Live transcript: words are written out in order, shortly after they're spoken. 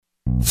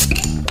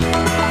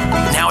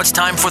it's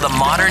time for the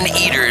Modern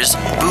Eaters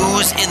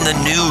Booze in the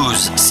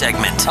News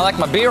segment. I like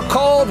my beer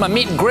cold, my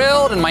meat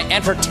grilled, and my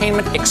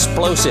entertainment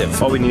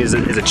explosive. All we need is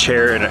a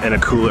chair and a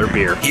cooler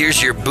beer. Here's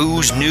your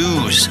booze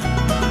news.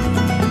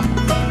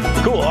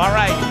 Cool. All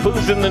right.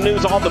 Booze in the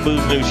news. All the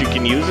booze news you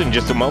can use in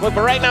just a moment.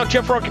 But right now,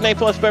 Jeff Rourke and A+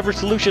 Beverage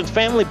Solutions,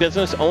 family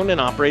business, owned and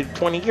operated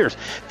 20 years.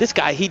 This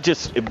guy, he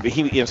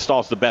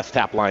installs the best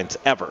tap lines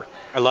ever.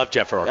 I love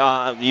Jeff Rourke.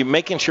 You're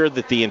making sure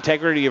that the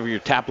integrity of your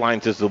tap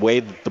lines is the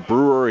way that the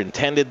brewer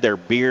intended their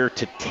beer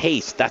to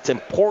taste. That's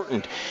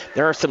important.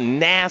 There are some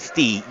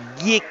nasty,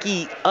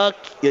 yucky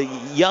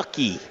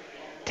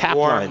tap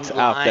lines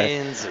out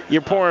there.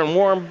 You're pouring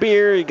warm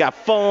beer, you got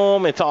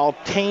foam, it's all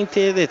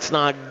tainted, it's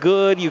not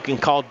good. You can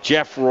call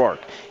Jeff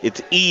Rourke.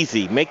 It's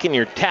easy, making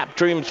your tap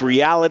dreams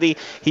reality.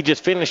 He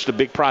just finished a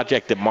big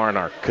project at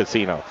Monarch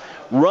Casino,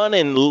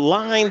 running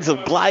lines of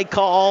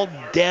glycol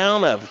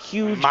down a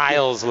huge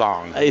miles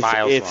long.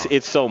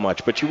 It's so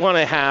much, but you want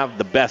to have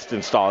the best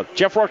installed.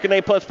 Jeff Rourke and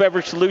A+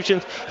 Beverage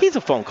Solutions, he's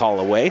a phone call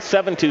away,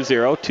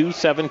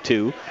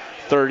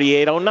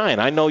 720-272-3809.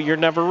 I know you're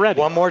never ready.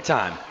 One more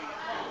time.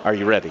 Are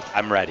you ready?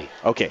 I'm ready.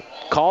 Okay,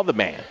 call the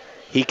man.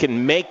 He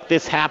can make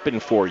this happen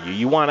for you.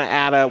 You want to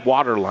add a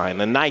water line,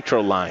 a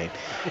nitro line,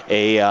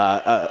 you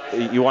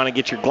want to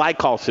get your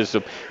glycol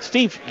system.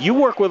 Steve, you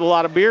work with a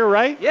lot of beer,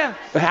 right? Yeah.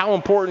 How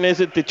important is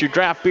it that your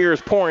draft beer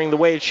is pouring the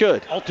way it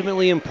should?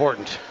 Ultimately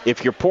important.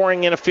 If you're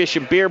pouring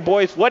inefficient beer,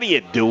 boys, what are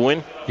you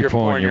doing? You're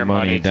pouring your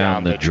money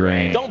down the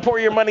drain. Don't pour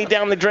your money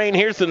down the drain.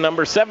 Here's the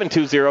number,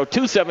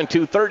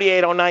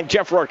 720-272-3809.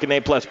 Jeff Rourke and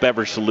A+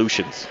 Beverage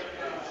Solutions.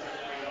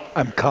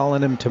 I'm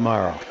calling him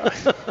tomorrow.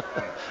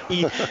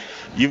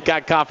 You've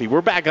got coffee. We're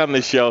back on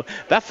the show.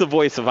 That's the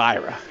voice of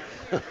Ira.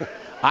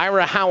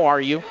 Ira, how are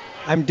you?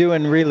 I'm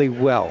doing really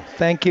well.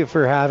 Thank you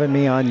for having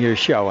me on your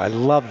show. I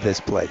love this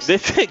place.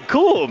 This is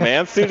cool,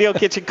 man. Studio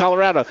Kitchen,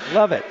 Colorado.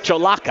 Love it.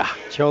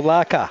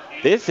 Cholaca.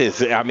 This is,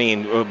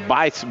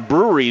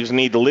 breweries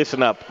need to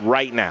listen up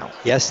right now.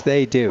 Yes,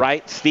 they do.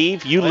 Right?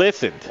 Steve, you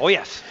listened. Oh,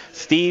 yes.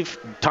 Steve,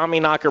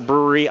 Tommyknocker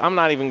Brewery. I'm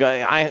not even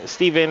going to...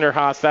 Steve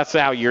Inderhus, that's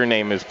how your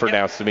name is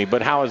pronounced to me,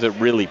 but how is it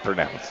really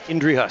pronounced?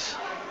 Inderhus.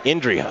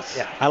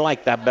 Yeah. I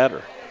like that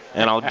better,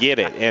 and I'll get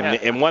it.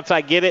 And once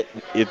I get it,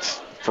 it's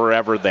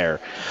forever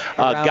there.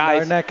 Around guys,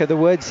 our neck of the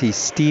woods, he's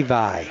Steve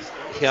I.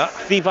 Yeah.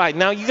 Steve I.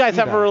 Now, you guys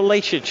have a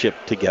relationship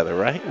together,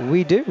 right?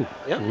 We do.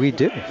 Yeah. We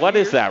do. What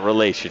is that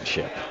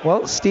relationship?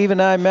 Well, Steve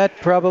and I met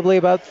probably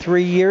about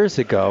 3 years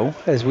ago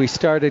as we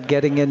started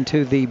getting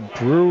into the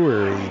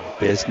brewery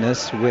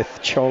business with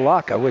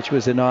Cholaca, which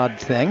was an odd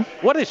thing.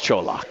 What is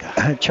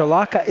Cholaca?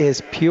 Cholaca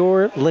is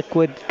pure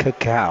liquid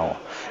cacao.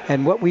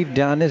 And what we've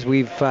done is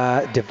we've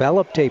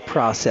developed a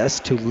process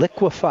to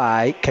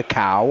liquefy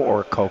cacao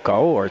or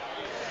cocoa or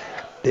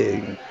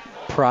the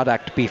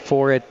product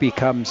before it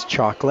becomes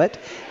chocolate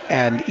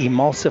and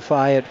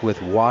emulsify it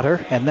with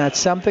water. And that's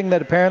something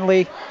that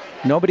apparently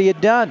nobody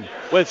had done.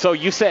 Well, so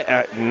you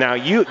said,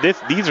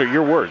 these are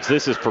your words.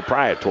 This is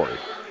proprietary.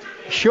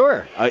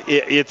 Sure.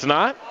 It's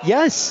not?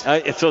 Yes.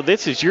 So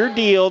this is your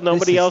deal.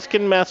 Nobody else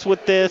can mess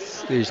with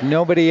this. There's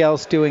nobody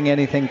else doing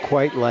anything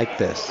quite like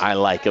this. I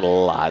like it a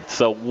lot.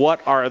 So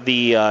what are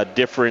the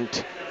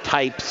different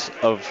types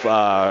of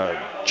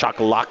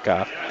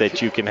Cholaca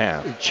that you can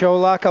have?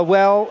 Cholaca,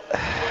 well,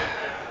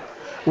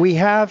 we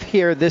have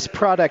here this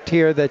product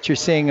here that you're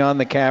seeing on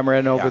the camera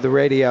and over the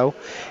radio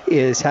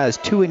has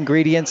 2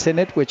 ingredients in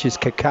it, which is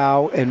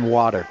cacao and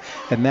water.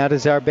 And that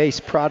is our base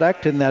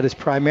product, and that is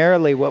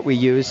primarily what we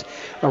use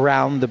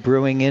around the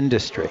brewing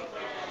industry.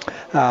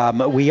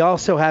 We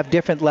also have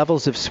different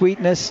levels of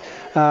sweetness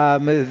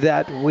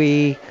that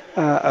we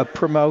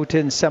promote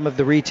in some of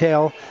the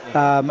retail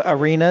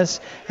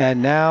arenas.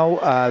 And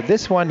now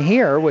this one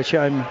here, which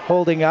I'm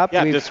holding up.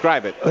 Yeah,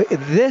 describe it.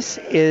 This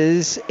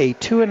is a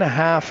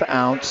 2.5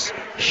 ounce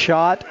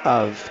shot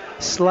of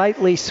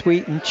slightly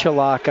sweetened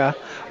Cholaca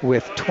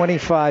with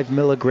 25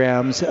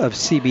 milligrams of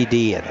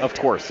CBD in it. Of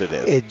course it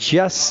is. It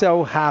just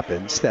so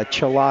happens that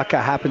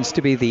Cholaca happens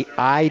to be the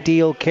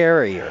ideal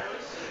carrier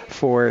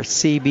for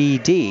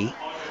CBD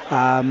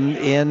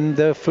in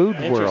the food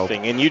world.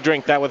 Interesting. And you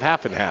drink that with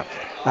half and half.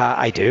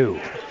 I do.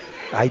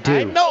 I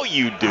know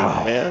you do,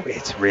 man.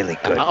 It's really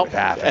good with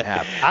half and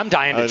half. I'm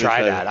dying to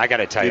try that. I got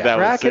to tell you.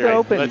 Crack it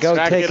open. Go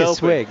take a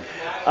swig.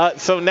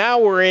 So now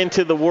we're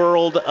into the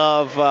world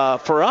of,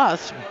 for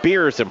us,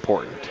 beer is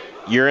important.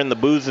 You're in the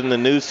booze in the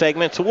news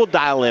segment, so we'll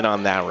dial in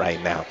on that right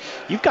now.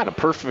 You've got a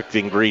perfect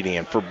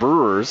ingredient for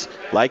brewers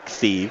like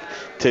Steve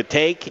to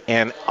take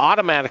and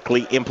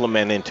automatically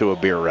implement into a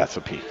beer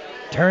recipe.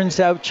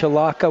 Turns out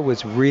Cholaca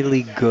was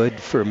really good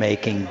for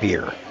making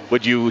beer.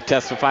 Would you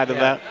testify to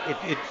that?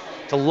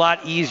 It's a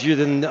lot easier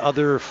than the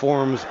other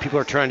forms people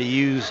are trying to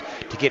use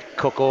to get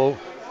cocoa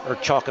or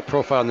chocolate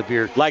profile in the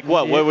beer. Like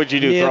what? What would you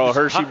do? Throw a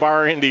Hershey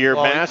bar into your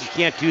mash? You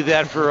can't do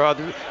that for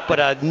other,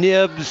 but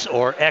nibs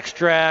or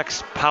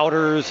extracts,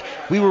 powders.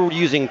 We were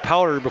using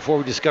powder before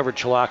we discovered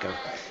Cholaca,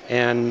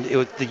 and it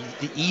was the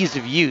ease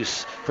of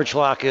use for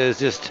Cholaca is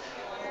just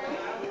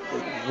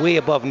way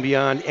above and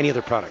beyond any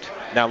other product.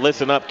 Now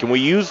listen up. Can we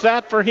use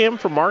that for him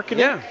for marketing?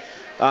 Yeah.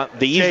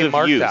 The ease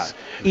of use. That.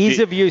 Ease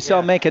of use.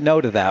 I'll make a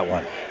note of that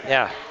one.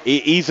 Yeah.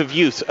 Ease of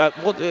use.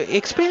 Well,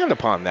 expand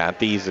upon that.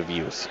 The ease of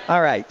use.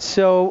 All right.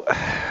 So,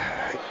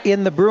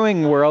 in the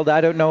brewing world,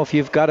 I don't know if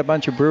you've got a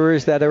bunch of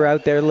brewers that are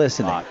out there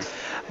listening,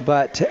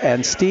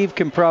 and Steve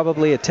can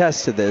probably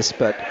attest to this,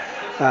 but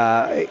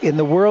in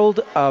the world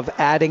of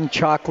adding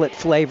chocolate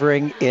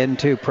flavoring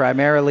into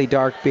primarily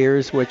dark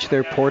beers, which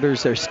they're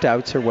porters or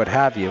stouts or what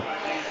have you,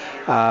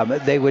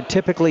 they would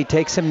typically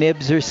take some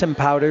nibs or some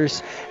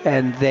powders,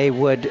 and they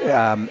would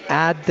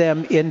add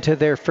them into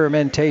their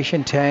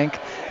fermentation tank,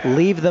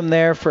 leave them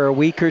there for a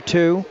week or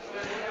two,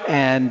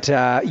 and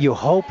you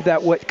hope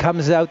that what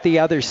comes out the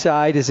other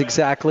side is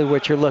exactly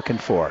what you're looking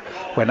for.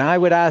 When I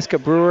would ask a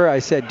brewer, I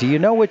said, do you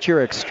know what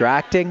you're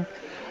extracting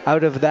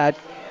out of that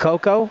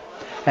cocoa?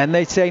 And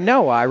they'd say,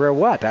 no, Ira,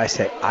 what? I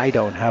say, I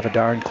don't have a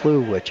darn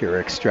clue what you're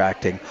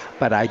extracting,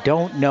 but I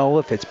don't know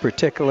if it's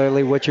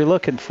particularly what you're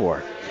looking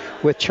for.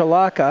 With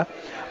Cholaca,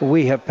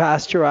 we have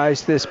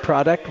pasteurized this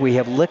product, we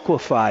have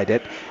liquefied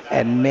it,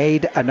 and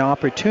made an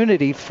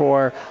opportunity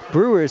for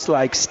brewers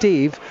like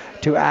Steve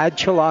to add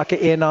Cholaca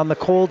in on the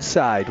cold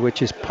side,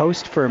 which is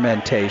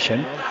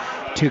post-fermentation,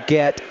 to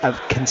get a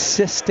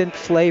consistent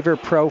flavor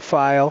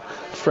profile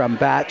from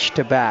batch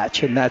to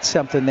batch, and that's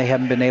something they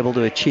haven't been able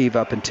to achieve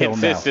up until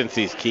now.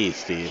 Consistency is key,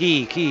 Steve.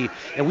 Key.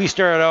 And we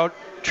started out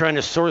trying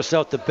to source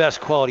out the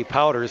best quality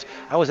powders.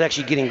 I was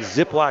actually getting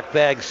Ziploc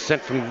bags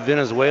sent from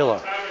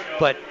Venezuela.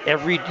 But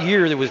every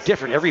year it was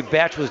different. Every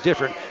batch was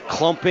different.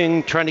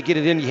 Clumping, trying to get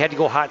it in, you had to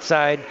go hot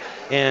side,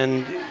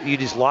 and you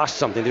just lost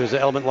something. There was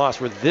an element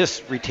lost, where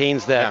this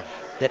retains that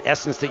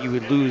essence that you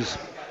would lose.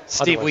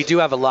 Steve, otherwise. we do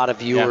have a lot of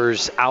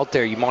viewers out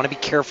there. You want to be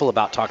careful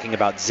about talking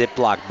about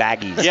Ziploc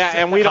baggies. Yeah,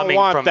 and we don't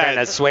want from that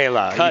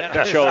Venezuela. Cut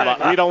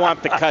Cholaca. We don't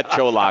want the cut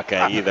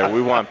Cholaca either.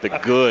 We want the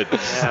good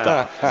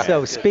stuff.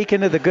 So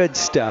speaking of the good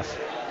stuff,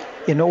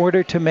 in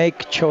order to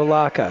make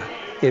Cholaca,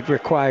 it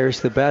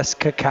requires the best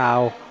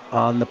cacao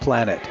on the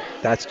planet.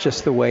 That's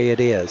just the way it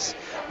is.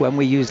 When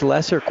we use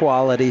lesser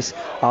qualities,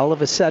 all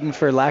of a sudden,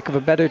 for lack of a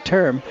better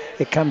term,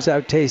 it comes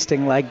out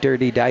tasting like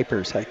dirty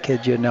diapers. I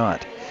kid you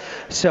not.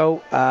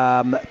 So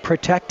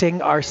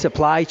protecting our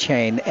supply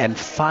chain and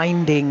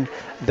finding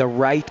the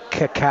right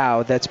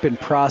cacao that's been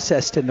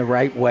processed in the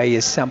right way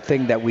is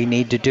something that we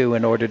need to do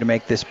in order to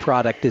make this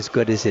product as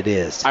good as it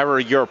is.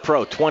 Ira, you're a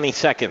pro. 20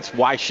 seconds.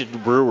 Why should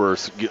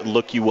brewers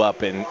look you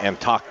up and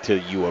talk to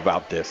you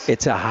about this?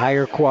 It's a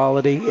higher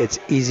quality, it's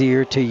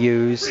easier to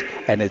use,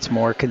 and it's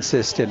more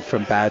consistent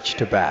from batch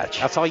to batch.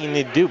 That's all you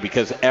need to do,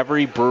 because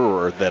every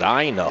brewer that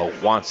I know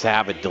wants to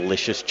have a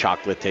delicious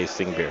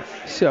chocolate-tasting beer.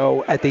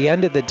 So at the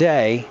end of the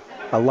day,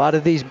 a lot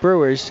of these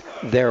brewers,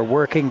 they're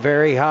working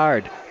very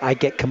hard. I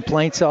get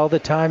complaints all the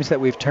times that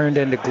we've turned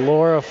into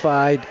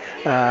glorified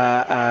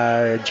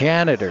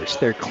janitors.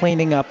 They're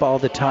cleaning up all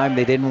the time.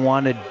 They didn't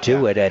want to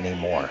do it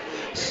anymore.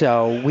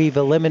 So we've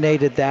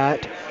eliminated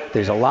that.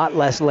 There's a lot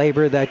less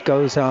labor that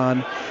goes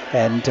on,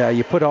 and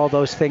you put all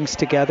those things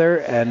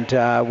together, and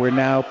we're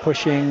now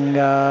pushing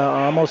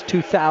almost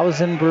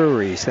 2,000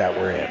 breweries that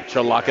we're in.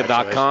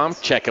 Cholaca.com.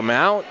 Check them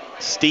out.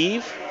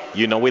 Steve,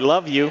 you know we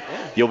love you.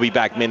 You'll be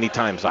back many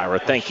times, Ira.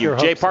 Thank you.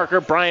 Jay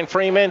Parker, Brian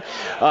Freeman,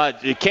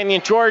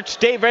 Kenyon George,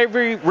 Dave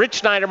Avery, Rich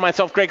Snyder,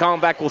 myself, Greg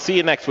Hollenbach. We'll see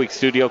you next week.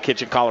 Studio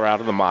Kitchen,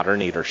 Colorado, The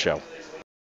Modern Eater Show.